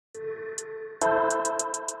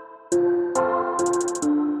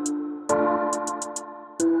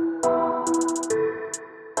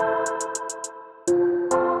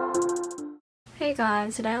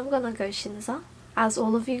guys, today I'm gonna go sinsa. As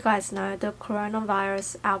all of you guys know, the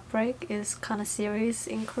coronavirus outbreak is kinda serious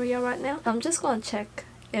in Korea right now. I'm just gonna check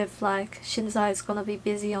if sinsa is gonna be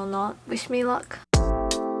busy or not. Wish me luck.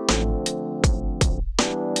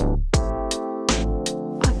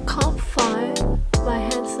 I can't find my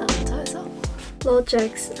hand sanitizer. Lord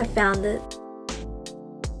jokes, I found it.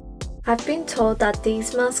 I've been told that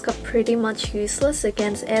these masks are pretty much useless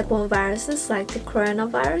against airborne viruses like the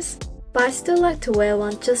coronavirus, but I still like to wear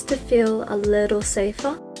one just to feel a little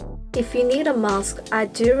safer. If you need a mask, I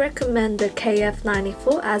do recommend the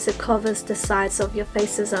KF94 as it covers the sides of your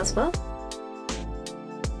faces as well.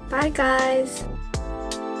 Bye guys!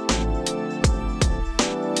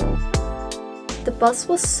 The bus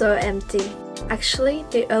was so empty. Actually,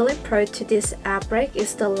 the only pro to this outbreak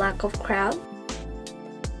is the lack of crowd.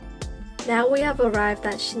 Now we have arrived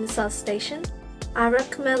at Sinsa station. I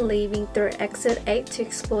recommend leaving through exit 8 to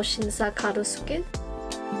explore Sinsa garosugil.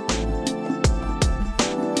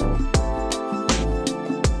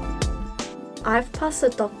 I've passed the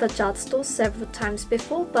Dr. Jart store several times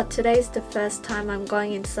before, but today is the first time I'm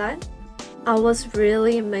going inside. I was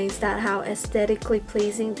really amazed at how aesthetically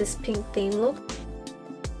pleasing this pink theme looked.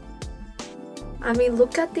 I mean,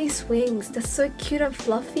 look at these wings, they're so cute and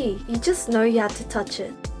fluffy. You just know you have to touch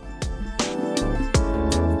it.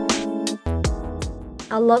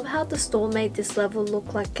 I love how the store made this level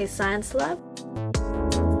look like a science lab.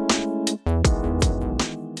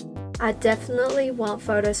 I definitely want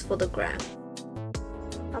photos for the gram.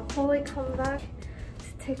 I'll probably come back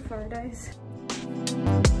to take photos.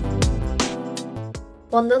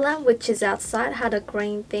 Wonderland, which is outside, had a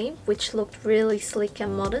green theme which looked really sleek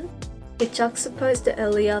and modern. It juxtaposed the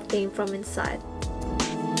earlier theme from inside.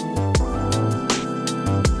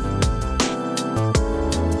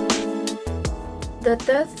 The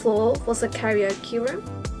third floor was a karaoke room.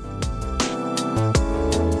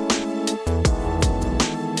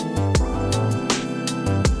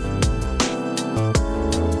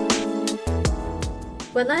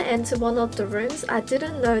 When I entered one of the rooms, I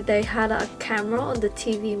didn't know they had a camera on the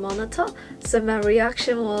TV monitor, so my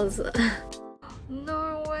reaction was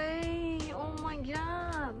no way, oh my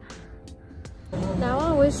god. Now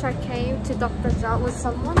I wish I came to Dr. Jart with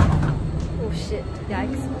someone. Oh shit,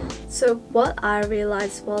 yikes. So what I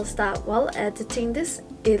realized was that while editing this,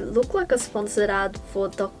 it looked like a sponsored ad for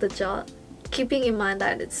Dr. Jart, keeping in mind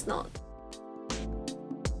that it's not.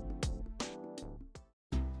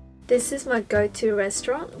 This is my go-to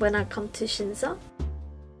restaurant when I come to Sinsa.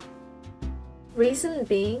 Reason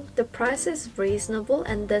being, the price is reasonable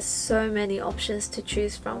and there's so many options to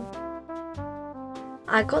choose from.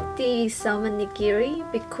 I got the salmon nigiri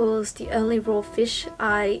because the only raw fish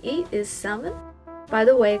I eat is salmon. By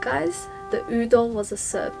the way guys, the udon was a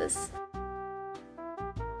service.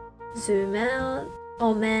 Zoom out.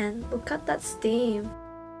 Oh man, look at that steam.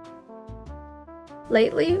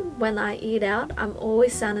 Lately, when I eat out, I'm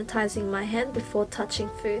always sanitizing my hand before touching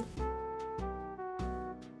food.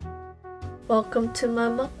 Welcome to my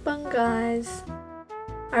mukbang guys.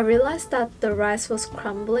 I realized that the rice was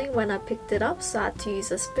crumbling when I picked it up, so I had to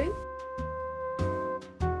use a spoon.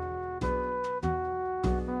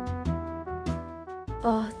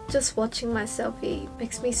 Oh, just watching myself eat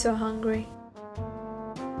makes me so hungry.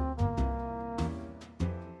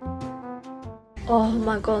 Oh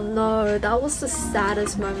my god, no, that was the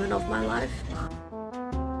saddest moment of my life.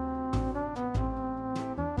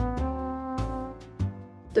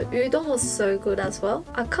 The udon was so good as well.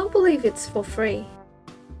 I can't believe it's for free.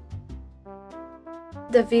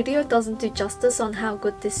 The video doesn't do justice on how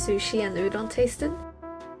good this sushi and udon tasted,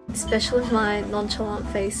 especially my nonchalant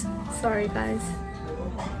face. Sorry guys.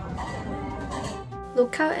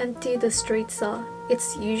 Look how empty the streets are.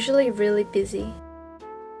 It's usually really busy.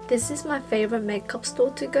 This is my favorite makeup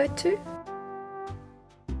store to go to.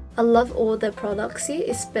 I love all their products here,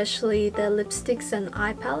 especially their lipsticks and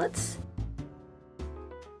eye palettes.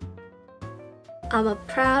 I'm a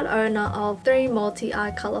proud owner of 3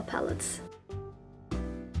 multi-eye color palettes.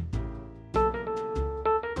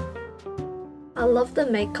 I love the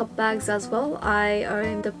makeup bags as well. I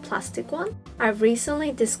own the plastic one. I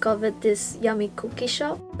recently discovered this yummy cookie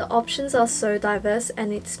shop. The options are so diverse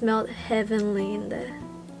and it smelled heavenly in there.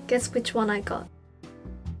 Guess which one I got?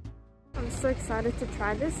 I'm so excited to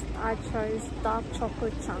try this. I chose dark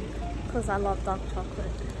chocolate chunk because I love dark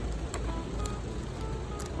chocolate.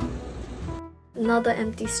 Another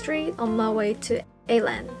empty street on my way to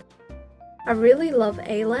A-Land. I really love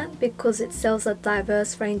A-Land because it sells a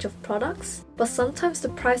diverse range of products, but sometimes the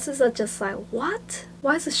prices are just like, what?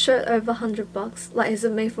 Why is a shirt over 100 bucks? Like, is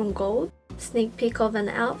it made from gold? Sneak peek of an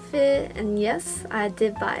outfit, and yes, I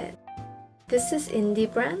did buy it. This is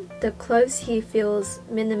indie brand. The clothes here feels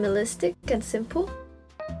minimalistic and simple.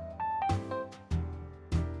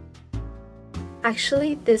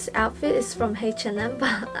 Actually, this outfit is from H&M,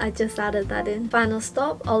 but I just added that in. Final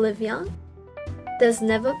stop, Olive Young. There's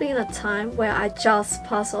never been a time where I just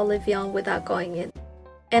pass Olive Young without going in.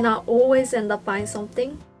 And I always end up buying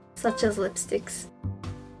something, such as lipsticks.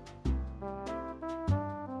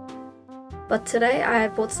 But today I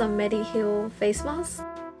bought some Mediheal face masks.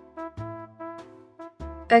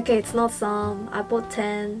 Okay, it's not some, I bought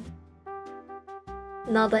 10.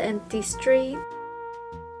 Another empty street.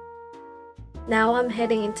 Now I'm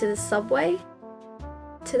heading into the subway.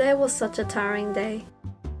 Today was such a tiring day.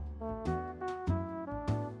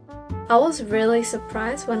 I was really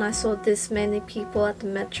surprised when I saw this many people at the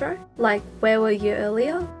metro. Like, where were you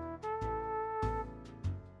earlier?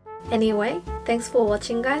 Anyway, thanks for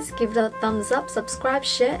watching guys. Give it a thumbs up, subscribe,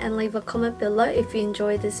 share and leave a comment below if you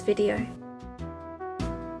enjoyed this video.